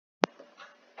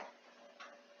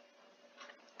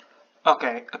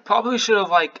Okay, I probably should have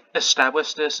like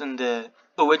established this in the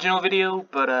original video,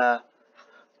 but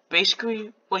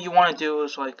basically what you want to do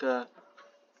is like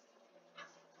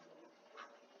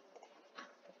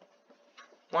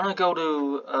want to go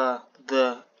to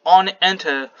the on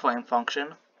enter frame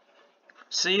function.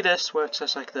 See this where it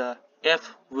says like the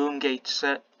if room gate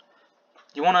set.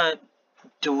 You want to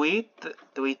delete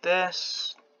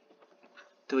this,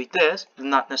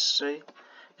 not necessary,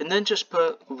 and then just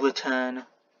put return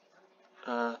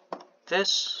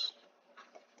this,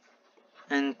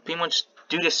 and pretty much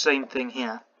do the same thing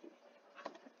here.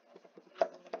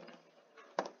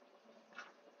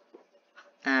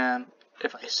 And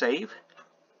if I save,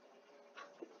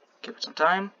 give it some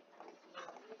time,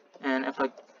 and if I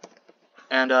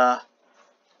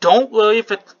don't worry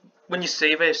if it when you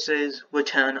save it says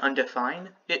return undefined.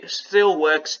 It still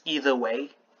works either way.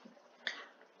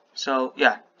 So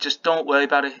yeah, just don't worry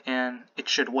about it, and it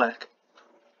should work.